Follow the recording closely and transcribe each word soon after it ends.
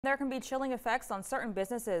There can be chilling effects on certain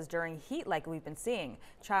businesses during heat like we've been seeing.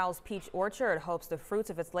 Child's Peach Orchard hopes the fruits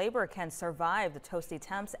of its labor can survive the toasty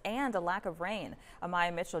temps and a lack of rain.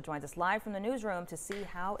 Amaya Mitchell joins us live from the newsroom to see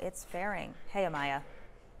how it's faring. Hey, Amaya.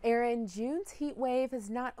 Aaron, June's heat wave has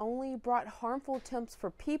not only brought harmful temps for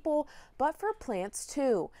people, but for plants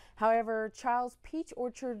too. However, Child's Peach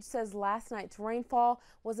Orchard says last night's rainfall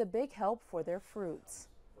was a big help for their fruits.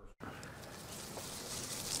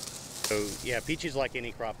 So yeah, peaches, like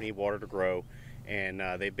any crop, need water to grow, and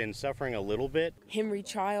they've been suffering a little bit. Henry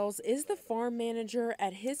Childs is the farm manager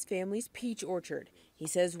at his family's peach orchard. He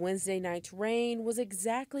says Wednesday night's rain was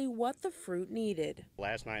exactly what the fruit needed.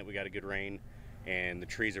 Last night we got a good rain, and the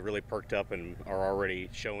trees have really perked up and are already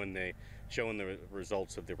showing the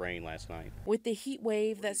results of the rain last night. With the heat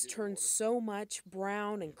wave that's turned so much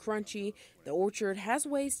brown and crunchy, the orchard has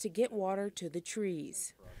ways to get water to the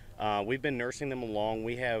trees. We've been nursing them along.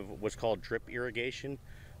 We have what's called drip irrigation.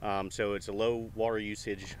 So it's a low water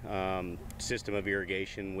usage system of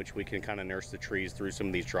irrigation, which we can kind of nurse the trees through some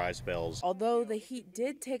of these dry spells. Although the heat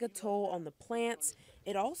did take a toll on the plants,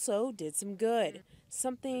 it also did some good,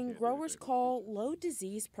 something growers call low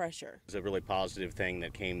disease pressure. It's a really positive thing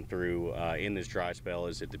that came through in this dry spell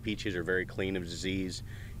is that the peaches are very clean of disease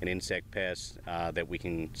and insect pests that we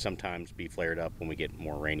can sometimes be flared up when we get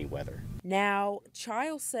more rainy weather. Now,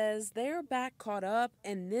 Childs says they're back caught up,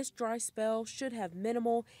 and this dry spell should have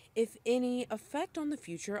minimal, if any, effect on the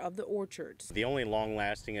future of the orchards. The only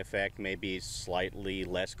long-lasting effect may be slightly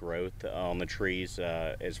less growth on the trees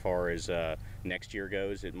as far as next year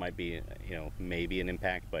goes. It might be, maybe an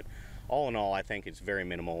impact, but all in all, I think it's very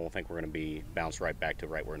minimal. I think we're going to be bounced right back to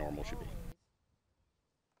right where normal should be.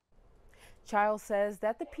 Childs says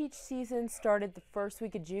that the peach season started the first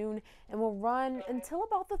week of June and will run until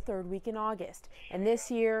about the third week in August. And this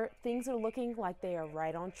year, things are looking like they are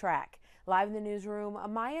right on track. Live in the newsroom,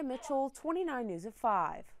 Amaya Mitchell, 29 News at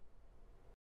 5.